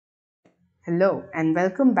Hello and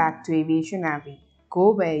welcome back to Aviation Avi. Go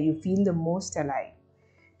where you feel the most alive.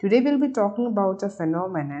 Today we'll be talking about a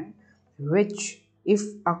phenomenon which, if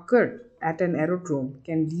occurred at an aerodrome,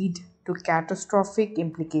 can lead to catastrophic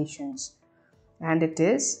implications, and it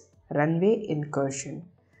is runway incursion.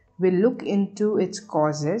 We'll look into its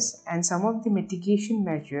causes and some of the mitigation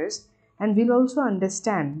measures, and we'll also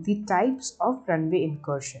understand the types of runway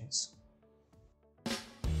incursions.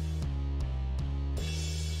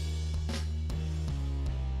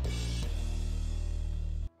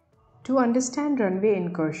 To understand runway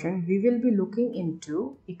incursion, we will be looking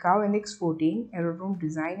into ICAO NX-14 Aerodrome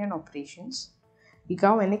Design and Operations,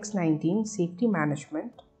 ICAO NX-19 Safety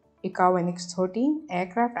Management, ICAO NX-13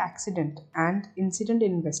 Aircraft Accident and Incident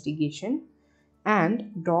Investigation,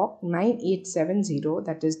 and DOC 9870,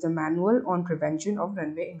 that is the Manual on Prevention of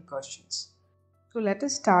Runway Incursions. So let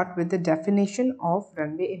us start with the definition of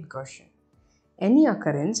runway incursion. Any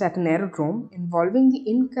occurrence at an aerodrome involving the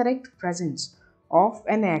incorrect presence of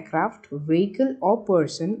an aircraft, vehicle or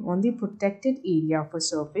person on the protected area of a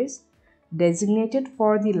surface designated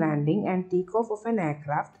for the landing and takeoff of an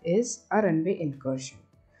aircraft is a runway incursion.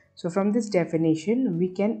 So from this definition, we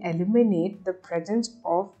can eliminate the presence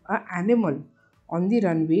of an animal on the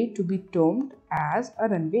runway to be termed as a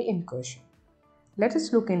runway incursion. Let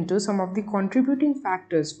us look into some of the contributing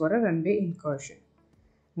factors for a runway incursion.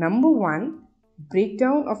 Number 1,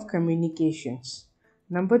 breakdown of communications.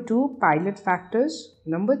 Number 2, pilot factors.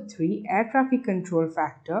 Number 3, air traffic control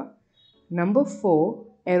factor. Number 4,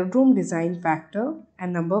 aerodrome design factor.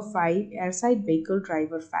 And number 5, airside vehicle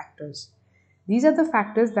driver factors. These are the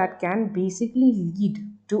factors that can basically lead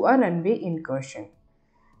to a runway incursion.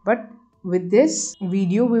 But with this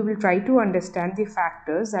video, we will try to understand the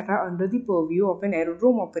factors that are under the purview of an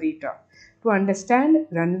aerodrome operator to understand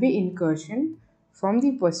runway incursion from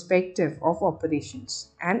the perspective of operations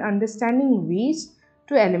and understanding ways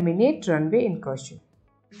to eliminate runway incursion.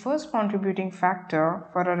 The first contributing factor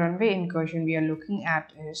for a runway incursion we are looking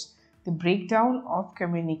at is the breakdown of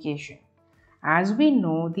communication. As we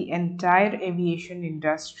know, the entire aviation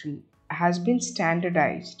industry has been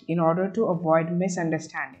standardized in order to avoid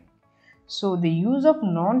misunderstanding. So the use of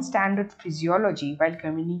non-standard physiology while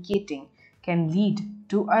communicating can lead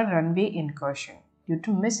to a runway incursion due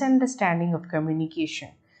to misunderstanding of communication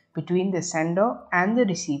between the sender and the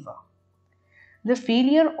receiver. The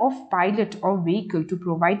failure of pilot or vehicle to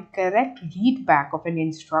provide correct readback of an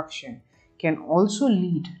instruction can also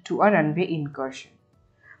lead to a runway incursion.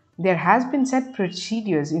 There has been set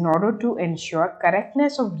procedures in order to ensure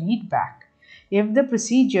correctness of readback. If the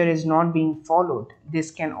procedure is not being followed, this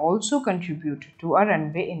can also contribute to a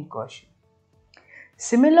runway incursion.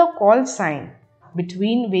 Similar call sign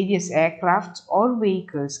between various aircrafts or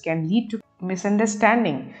vehicles can lead to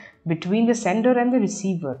misunderstanding between the sender and the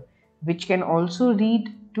receiver, which can also lead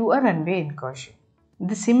to a runway incursion.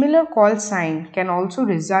 The similar call sign can also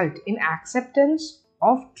result in acceptance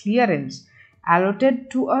of clearance allotted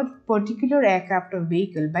to a particular aircraft or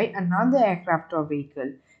vehicle by another aircraft or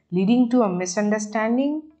vehicle, leading to a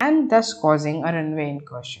misunderstanding and thus causing a runway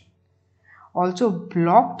incursion. Also,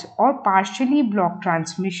 blocked or partially blocked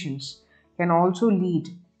transmissions can also lead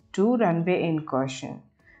to runway incursion.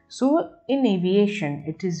 So, in aviation,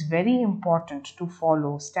 it is very important to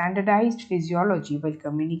follow standardized physiology while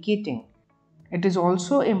communicating. It is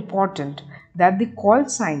also important that the call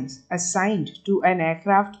signs assigned to an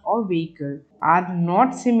aircraft or vehicle are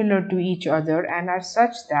not similar to each other and are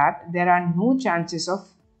such that there are no chances of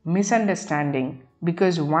misunderstanding,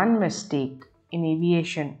 because one mistake in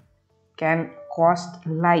aviation can cost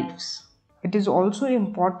lives. It is also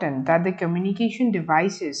important that the communication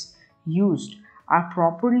devices used are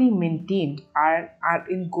properly maintained and are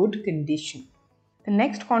in good condition. The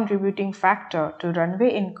next contributing factor to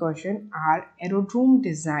runway incursion are aerodrome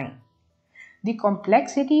design. The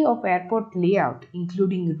complexity of airport layout,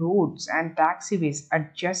 including roads and taxiways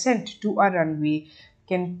adjacent to a runway,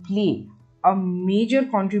 can play a major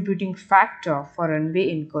contributing factor for runway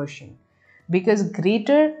incursion. Because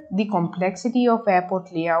greater the complexity of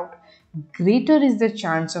airport layout, greater is the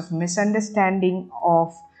chance of misunderstanding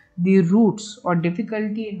of the routes or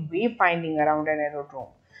difficulty in wayfinding around an aerodrome,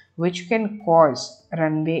 which can cause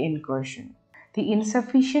runway incursion. The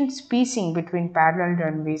insufficient spacing between parallel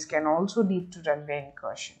runways can also lead to runway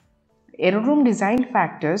incursion. Aerodrome design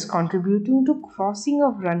factors contributing to crossing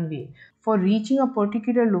of runway for reaching a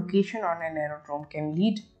particular location on an aerodrome can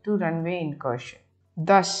lead to runway incursion.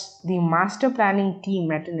 Thus, the master planning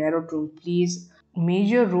team at an aerodrome plays a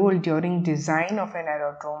major role during design of an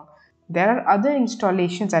aerodrome. There are other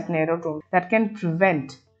installations at an aerodrome that can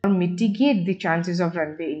prevent or mitigate the chances of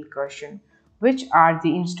runway incursion. which are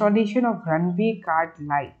the installation of runway guard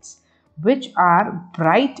lights, which are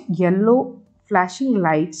bright yellow flashing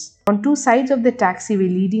lights on two sides of the taxiway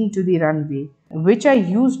leading to the runway, which are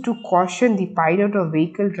used to caution the pilot or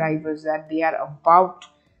vehicle drivers that they are about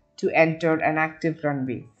to enter an active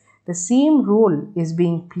runway. The same role is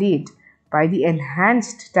being played by the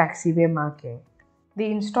enhanced taxiway marking. The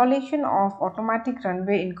installation of automatic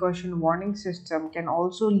runway incursion warning system can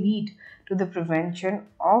also lead to the prevention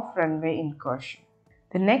of runway incursion.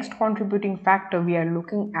 The next contributing factor we are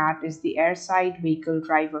looking at is the airside vehicle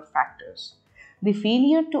driver factors. The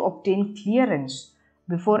failure to obtain clearance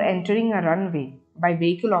before entering a runway by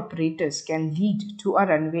vehicle operators can lead to a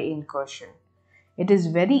runway incursion. It is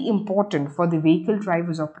very important for the vehicle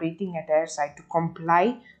drivers operating at airside to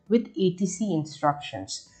comply with ATC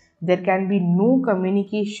instructions. There can be no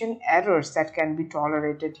communication errors that can be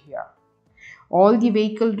tolerated here. All the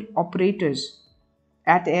vehicle operators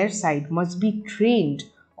at airside must be trained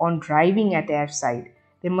on driving at airside.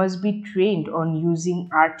 They must be trained on using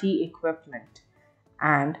RT equipment,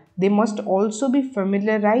 and they must also be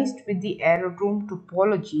familiarized with the aerodrome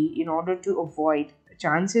topology in order to avoid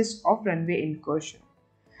chances of runway incursion.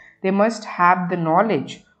 They must have the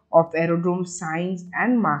knowledge of aerodrome signs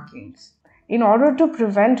and markings. In order to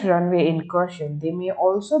prevent runway incursion, they may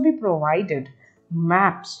also be provided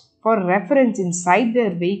maps for reference inside their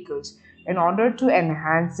vehicles in order to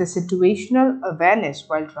enhance the situational awareness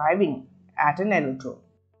while driving at an aerodrome.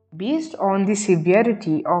 Based on the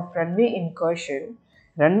severity of runway incursions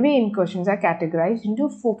are categorized into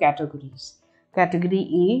four categories: Category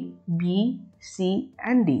A, B, C,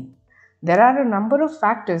 and D. There are a number of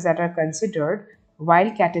factors that are considered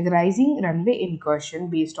while categorizing runway incursion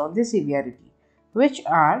based on the severity, which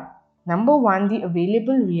are: number one, the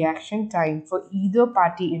available reaction time for either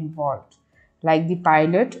party involved, like the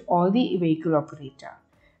pilot or the vehicle operator.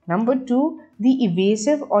 Number two, the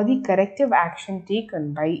evasive or the corrective action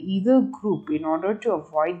taken by either group in order to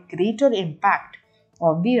avoid greater impact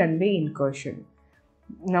of the runway incursion.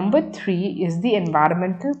 Number three is the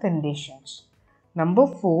environmental conditions. Number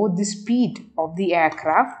four, the speed of the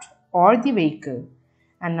aircraft or the vehicle.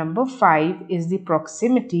 And number five is the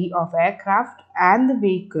proximity of aircraft and the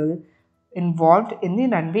vehicle involved in the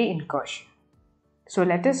runway incursion. So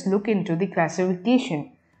let us look into the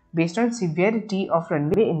classification based on severity of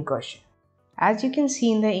runway incursion. As you can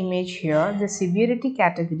see in the image here, the severity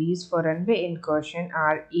categories for runway incursion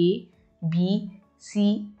are A, B,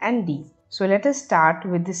 C, and D. So let us start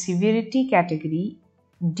with the severity category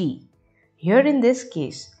D. Here in this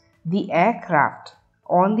case, the aircraft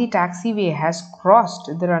on the taxiway has crossed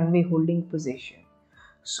the runway holding position.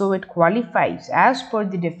 So it qualifies as per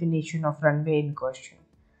the definition of runway incursion.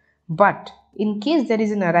 But in case there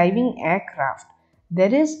is an arriving aircraft,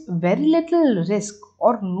 there is very little risk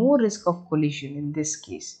or no risk of collision in this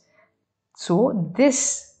case. So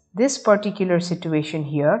this particular situation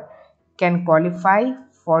here can qualify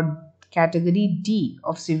for category D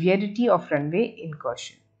of severity of runway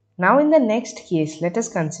incursion. Now in the next case, let us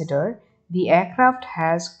consider the aircraft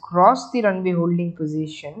has crossed the runway holding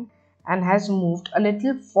position and has moved a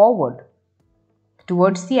little forward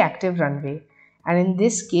towards the active runway, and in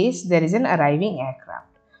this case there is an arriving aircraft.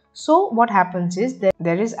 So what happens is that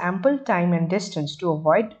there is ample time and distance to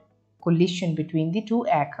avoid collision between the two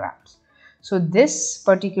aircrafts. So this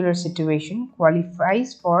particular situation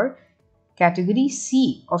qualifies for category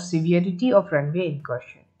C of severity of runway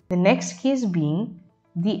incursion. The next case being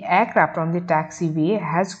the aircraft on the taxiway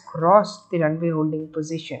has crossed the runway holding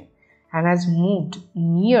position and has moved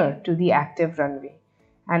near to the active runway,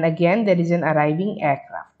 and again there is an arriving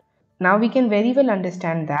aircraft. Now we can very well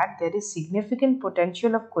understand that there is significant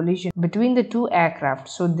potential of collision between the two aircraft.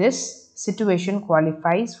 So this situation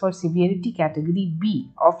qualifies for severity category B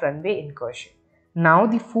of runway incursion. Now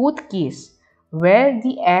the fourth case, where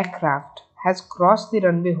the aircraft has crossed the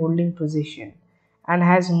runway holding position and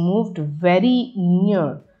has moved very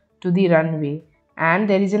near to the runway, and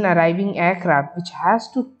there is an arriving aircraft which has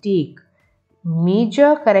to take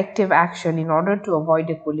major corrective action in order to avoid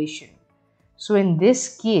a collision. So in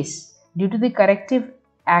this case, due to the corrective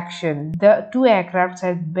action, the two aircrafts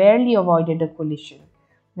have barely avoided a collision.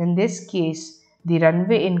 In this case, the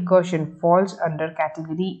runway incursion falls under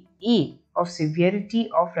category A of severity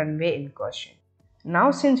of runway incursion.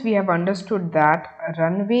 Now since we have understood that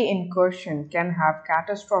runway incursion can have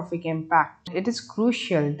catastrophic impact, it is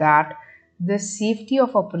crucial that the safety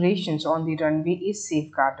of operations on the runway is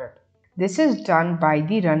safeguarded. This is done by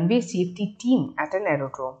the runway safety team at an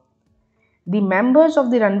aerodrome. The members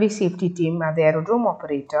of the runway safety team are the aerodrome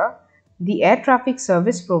operator, the air traffic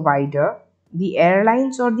service provider, the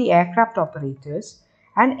airlines or the aircraft operators,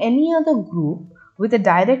 and any other group with a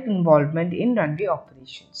direct involvement in runway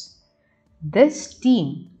operations. This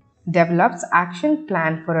team develops action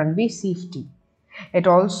plan for runway safety. It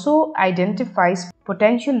also identifies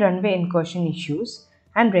potential runway incursion issues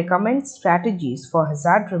and recommends strategies for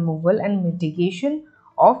hazard removal and mitigation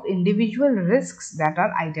of individual risks that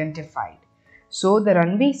are identified. So, the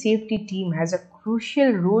runway safety team has a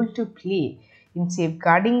crucial role to play in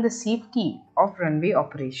safeguarding the safety of runway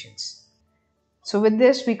operations. So with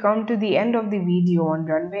this, we come to the end of the video on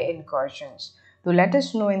runway incursions. So let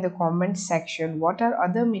us know in the comments section what are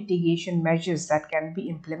other mitigation measures that can be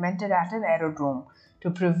implemented at an aerodrome to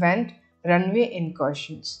prevent runway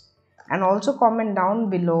incursions. And also comment down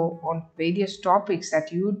below on various topics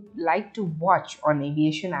that you'd like to watch on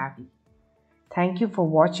Aviation Avi. Thank you for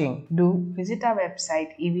watching. Do visit our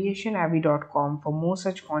website aviationavi.com for more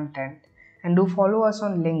such content, and do follow us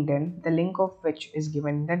on LinkedIn, the link of which is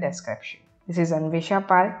given in the description. This is Anvesha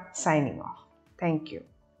Pal signing off. Thank you.